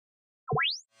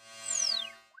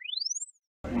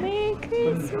How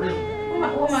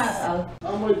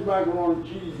much macaroni and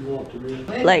cheese you want to me?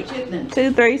 Like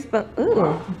 2-3 spoons.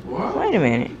 Ooh. Wait a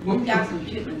minute. We got some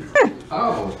chitlins.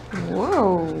 Oh.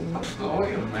 Whoa. Oh,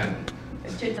 wait a minute.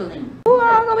 Chitlin. Who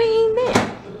all gonna be eating that?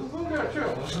 Who got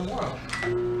chitlins and what?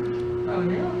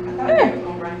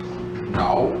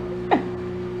 No.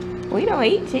 We don't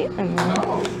eat chitlin.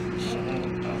 No.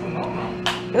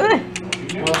 Ugh.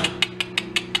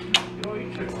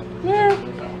 Yeah.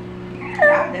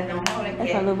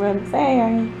 That's my little brother. Say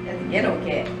hey. That's a ghetto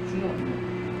cat.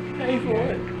 Pay for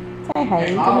it. Say hey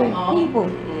to the people.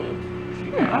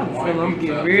 I'm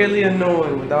getting really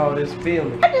annoyed with all this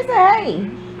filming. I just say hey.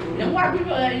 Then why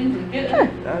people are using I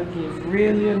get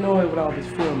really annoyed with all this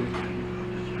filming.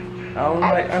 I don't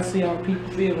like, I see how people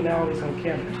filming all this on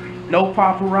camera. No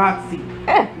paparazzi,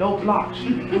 no blocks,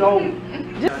 no.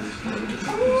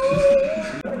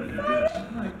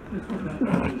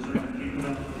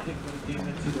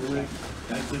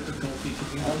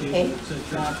 Okay.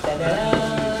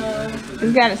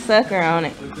 It's got a sucker on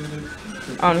it.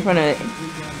 On the front of it.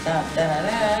 What's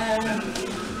that?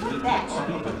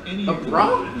 A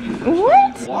bra?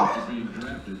 What? What?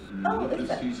 Oh, it's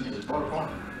a...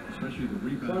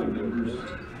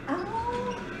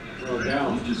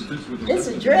 It's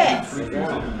a dress. A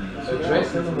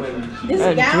dress in the winter. It's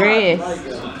A dress.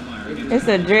 It's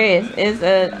a dress. It's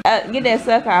a get that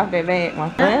sucker off that bag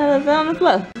one. Well, it's on the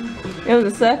floor. It was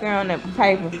a sucker on that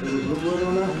paper.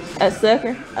 A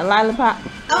sucker, a lollipop.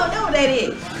 Oh, no, that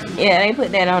is. Yeah, they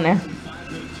put that on there.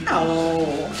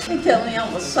 Oh, they tell me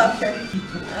I'm a sucker.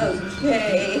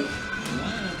 Okay.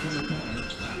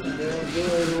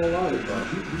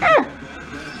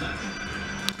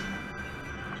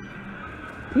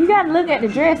 You gotta look at the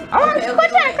dress. Oh, Okay, quit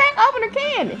trying to crack open the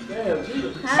candy. Then you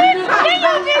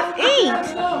just eat.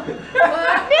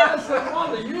 Then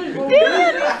you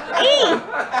just eat.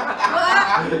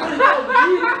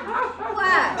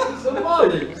 Why?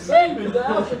 Somebody, save me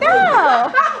now.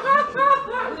 No.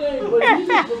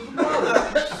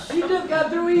 You just got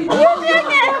through eating. You just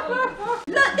got.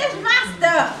 Look, this my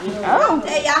stuff. Oh.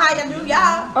 Tell y'all how you do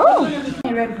y'all. Oh.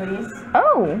 Ain't ready for this.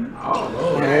 Oh.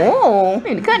 Oh.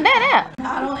 Need to cut that out.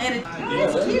 I don't edit.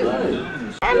 It's cute.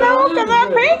 I know, because I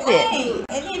print it.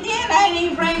 Hey, and then I ain't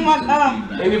even bring my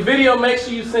In the video, make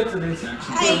sure you censor this. I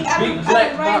ain't Big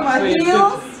black bring my box saying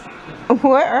heels.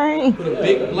 What, right? Put a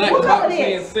big black What color box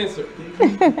saying is? censored.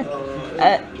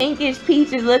 Pinkish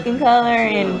peaches looking color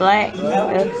and black.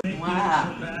 Wow.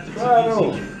 Try it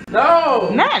on. No!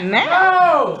 Not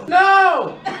now.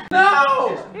 No!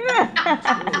 No!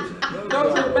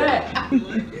 Go to the back.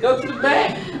 Go to the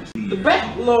back. The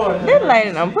back, Lord. This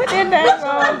lady done put that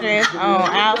damn dress on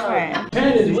outside.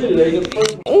 Panties with it, they get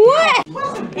first. What?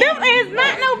 Them is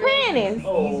not no panties.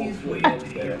 Oh,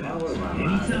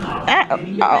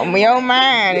 your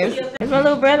mind is. It's my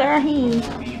little brother Raheem.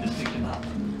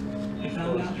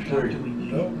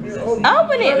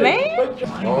 Open it, man.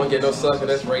 I don't get no sucker,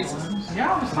 that's racist.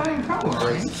 Y'all the same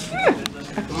color.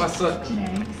 Racist. My sucker.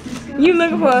 You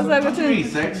looking for a sucker too?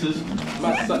 Sexist.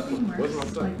 My sucker. What's my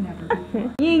sucker?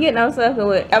 You ain't get no sucker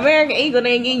with American Eagle.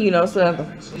 They ain't give you no sucker.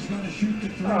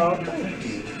 Oh,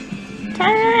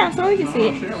 Turn around so we can see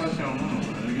it.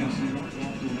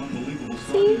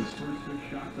 See?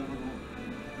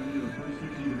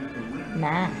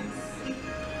 Nice.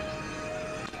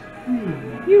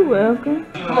 You're welcome.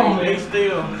 Come on, they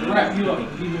still. wrap you up.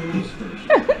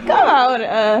 Come on,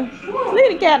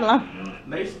 leave the catalog.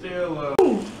 They still.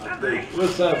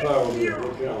 What's that power?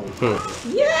 What color?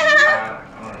 Yeah.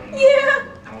 Yeah.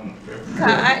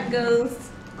 Card goes.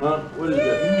 Huh? What is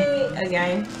that? A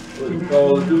game. What is it,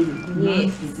 Call of Duty?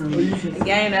 Yes. A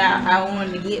game that I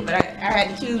wanted to get, but I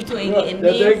had to choose between getting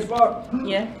That's this. Xbox?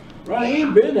 Yeah. Right, he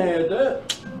ain't been had that.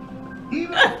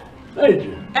 Ain't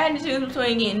you? I had to choose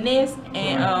between getting this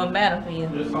and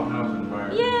Battlefield. There's something else in the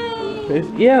bag. Yay!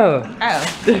 Yeah. Oh.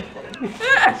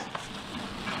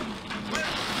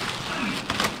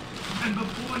 And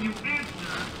before you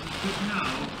answer,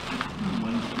 now,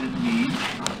 someone should need.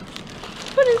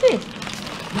 What is this?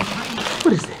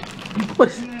 What is that? What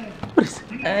is it? What is it?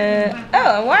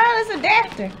 Oh, a wireless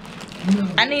adapter.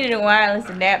 I needed a wireless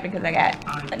adapter because I got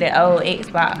the old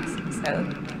Xbox. So,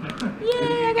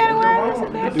 yeah, I got a wireless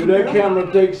adapter. Do that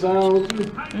camera take sound with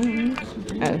you?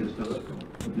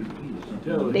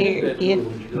 There, kid.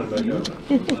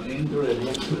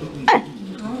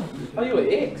 Oh, you an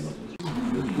X?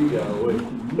 You got away.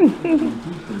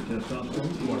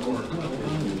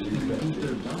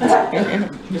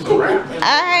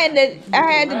 I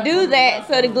had to do that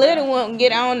so the glitter won't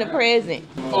get on the present.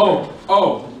 Oh,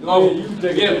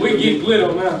 yeah, we get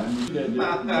glitter now. Look at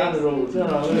that. Turn it over. Turn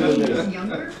around. Look at that.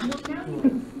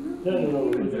 Turn it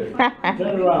over. Look at that. Turn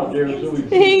it around, Derek, so we can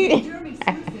see.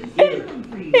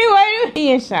 He waited.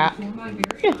 He in shock.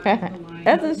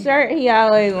 That's a shirt he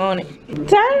always wanted. Turn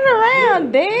it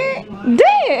around, Derek.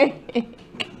 Derek.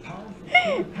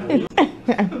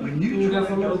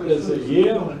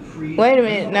 Yeah. Wait a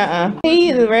minute, nuh-uh.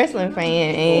 He's a wrestling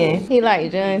fan and he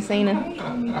like John Cena.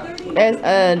 That's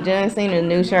John Cena's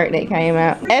new shirt that came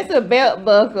out. That's a belt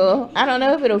buckle. I don't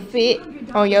know if it'll fit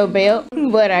on your belt,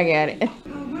 but I got it.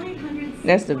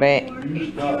 That's the back.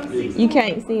 You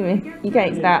can't see me. You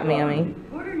can't stop me, I mean.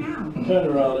 Turn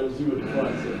around and see what the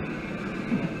front says.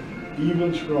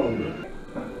 Even stronger.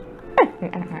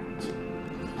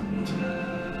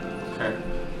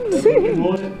 You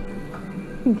want it?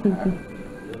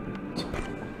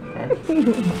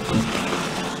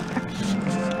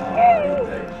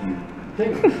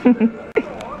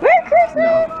 Merry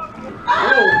Christmas!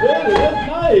 Oh, Betty, that's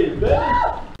nice,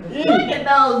 Betty. Look at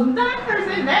those knockers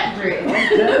in that dress.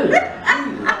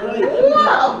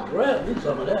 Whoa! Brad, do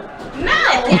some of that. No!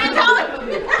 Can't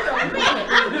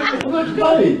How much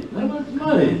money? How much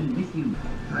money?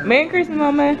 Merry Christmas,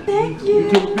 Mama. Thank you. You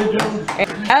took a picture of it?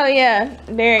 Oh yeah,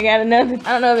 Derek got another.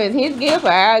 I don't know if it's his gift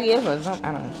or our gift or something.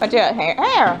 I don't know. But your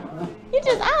hair. You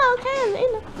just all kinds of,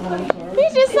 you know.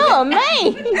 He's just so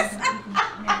amazed.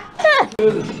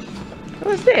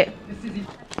 What's that?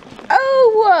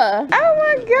 Oh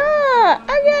my God!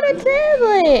 I got a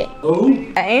tablet. Oh?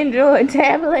 An Android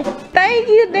tablet. Thank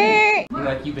you, Derek.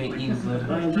 Like you been eating glitter.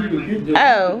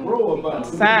 Oh,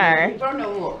 sorry.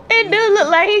 It do look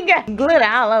like he got glitter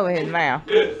all over his mouth.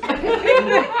 I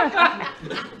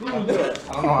don't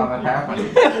know how that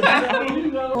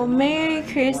happened. Well, Merry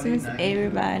Christmas,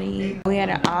 everybody. We had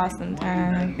an awesome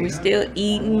time. We're still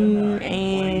eating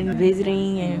and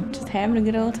visiting and just having a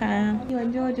good old time. You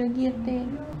enjoyed your gift, Daddy?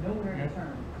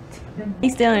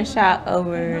 He's still in shock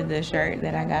over the shirt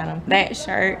that I got him. That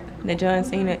shirt, the John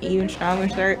Cena Even Stronger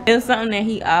shirt, it was something that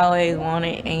he always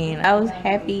wanted, and I was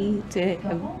happy to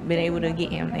have been able to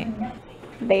get him that.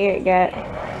 Derek got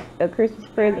a Christmas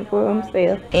present for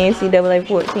himself. NCAA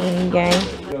 14 game.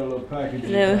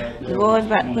 The boys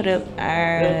about to put up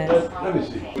our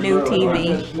new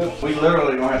TV. We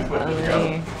literally gonna have to put Over this there.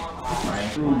 together.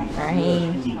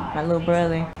 Raheem, my little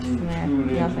brother.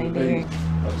 Y'all say Derek.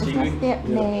 My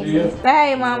stepdad.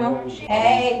 Hey, Mama.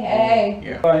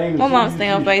 Hey. My mom stay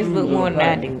on Facebook more than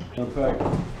I do.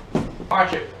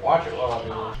 Watch it while I do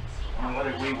this. I'm gonna let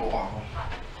it weeble wobble.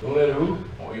 Don't let it who?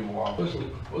 Weeble wobble.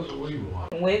 What's a weevil?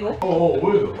 Wiggle. Oh,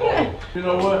 wiggle. Oh. You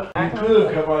know what? You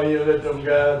could come out here and let them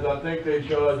guys, I think they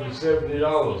charge you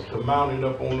 $70 to mount it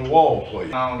up on the wall for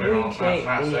you. No, they don't.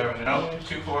 Not 70. No,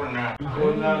 $249.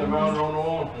 $249 to mount it on the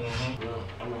wall? Well,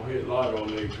 I'm gonna hit lotto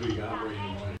next week. I'm ready to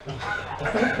win.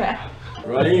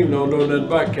 Raheem don't know nothing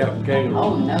about Captain Kangaroo.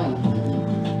 Oh, no.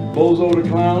 Bozo the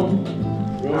Clown.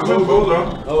 Remember Bozo?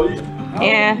 Oh, yeah. How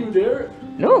Yeah. old are you, Derek?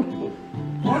 No.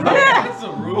 That's a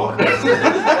rule. You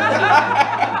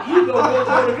know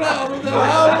Bozo the Clown. How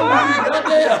old are you?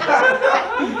 Goddamn.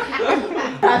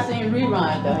 I seen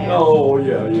reruns though. Oh,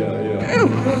 yeah.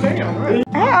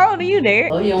 How old are you,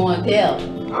 Derek? Oh, you don't want to tell.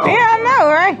 Yeah, I know,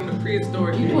 right?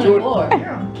 Prehistoric. You 24.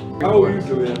 How old are you,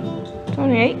 Sylvia?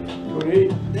 28.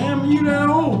 28. Damn, you that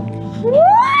old. What?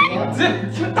 You know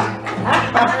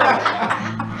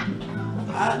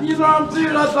what I'm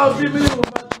saying? I thought Jimmy was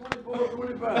about 24,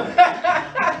 25.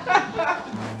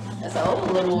 That's an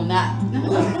old little one, not.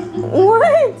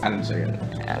 What? I didn't say it.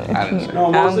 I didn't say it. No,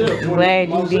 myself, I'm glad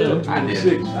you did.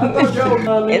 26. I thought y'all was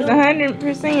down It's there.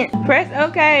 100%. Press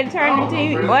OK to turn the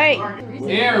TV. Wait.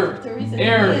 Error.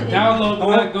 Error. Download the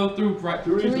not go through. Right.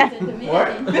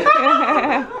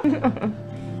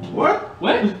 What?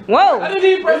 What? Whoa. I didn't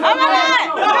even press Oh my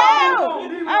God. No.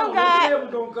 Oh The God. cable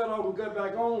gonna cut off and cut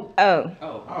back on. Oh.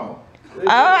 Oh.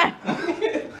 Oh.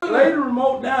 Lay the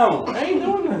remote down. I ain't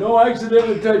doing that. No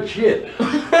accidentally touch shit.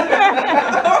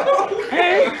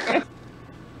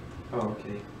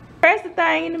 Okay. Press the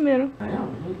thing in the middle. I am.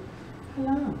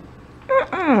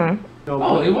 Uh-uh.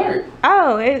 Oh, it worked.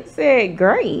 Oh, it said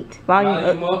great. Volume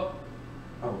Volume up. up.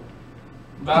 Oh.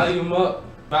 Volume up.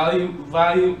 Volume.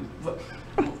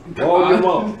 Volume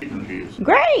up.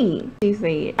 Great. She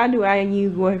said. How do I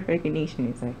use voice recognition?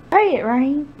 It's like, say it,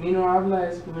 Raheem. You know, I've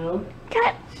last, you know.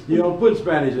 God. You don't put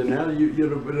Spanish in there.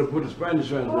 You'll put the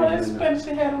Spanish Oh, that translation in there. Spanish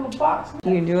they had on the box.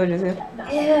 You enjoyed yourself?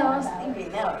 Yeah, I'm sleepy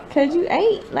now. Cause you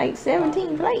ate like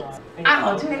 17 plates.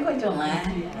 Oh, too many quit your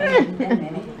line.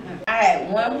 I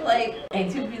had 1 plate and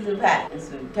 2 pieces of pie and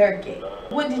some turkey.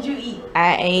 What did you eat?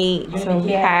 I ate some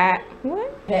pie.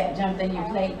 What? Cat jumped in your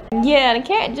plate. Yeah, the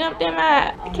cat jumped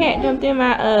in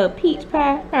my peach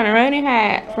pie. Trying to run and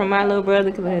hide from my little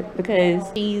brother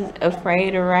because she's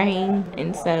afraid of rain,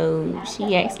 and so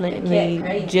she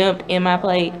accidentally jumped in my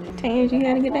plate. Tammia, you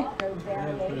had a good day?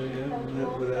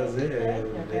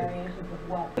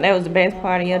 That was the best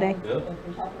part of your day? Yep.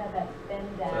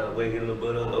 Wake him up,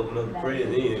 open up the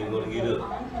present, he ain't gonna get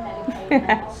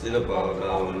up. Sit up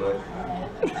all night.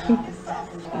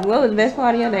 What was the best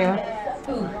part of your day?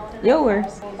 Who?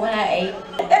 Yours. When I ate.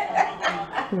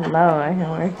 Lord,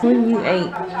 when you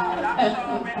ate.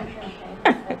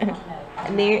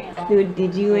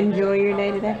 Did you enjoy your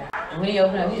day today? When he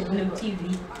opened up his new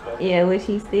TV. Yeah, which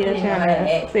he's still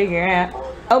trying to figure out.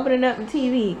 Opening up the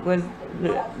TV was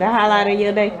the highlight of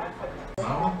your day.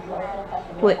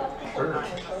 What?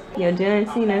 Your John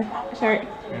Cena shirt?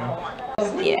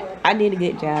 Yeah, I did a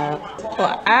good job.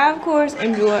 Well, I of course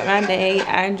enjoyed my day.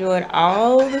 I enjoyed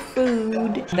all the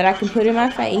food that I could put in my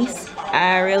face.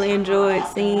 I really enjoyed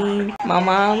seeing my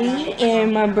mommy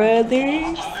and my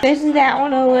brother, especially that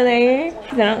one over there,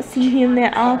 because I don't see him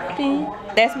that often.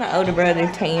 That's my older brother,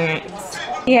 Terrence.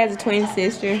 He has a twin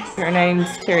sister. Her name's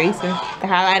Teresa. The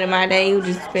highlight of my day was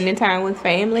just spending time with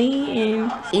family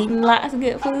and eating lots of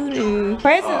good food. And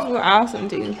presents were awesome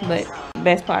too, but the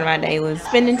best part of my day was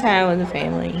spending time with the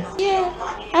family. Yeah,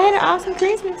 I had an awesome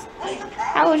Christmas.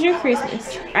 How was your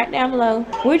Christmas? Right down below.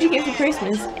 What'd you get for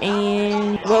Christmas?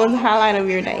 And what was the highlight of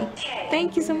your day?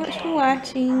 Thank you so much for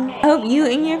watching. I hope you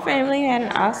and your family had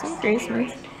an awesome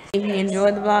Christmas. If you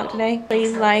enjoyed the vlog today,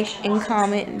 please like and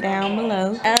comment down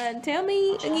below. Tell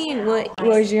me again, what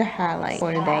was your highlight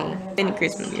for today? Spending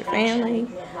Christmas with your family?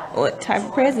 What type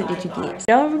of present did you get?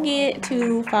 Don't forget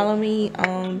to follow me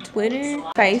on Twitter,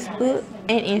 Facebook,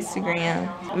 and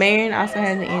Instagram. Marion also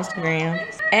has an Instagram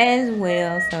as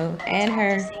well, so add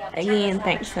her. Again,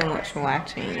 thanks so much for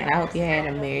watching, and I hope you had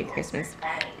a Merry Christmas,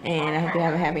 and I hope you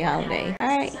have a happy holiday.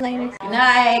 Alright, later. Good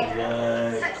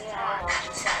night.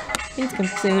 He's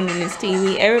consumed in his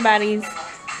TV. Everybody's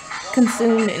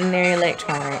consumed in their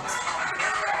electronics.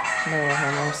 Lord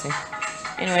have mercy.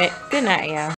 Anyway, good night, y'all.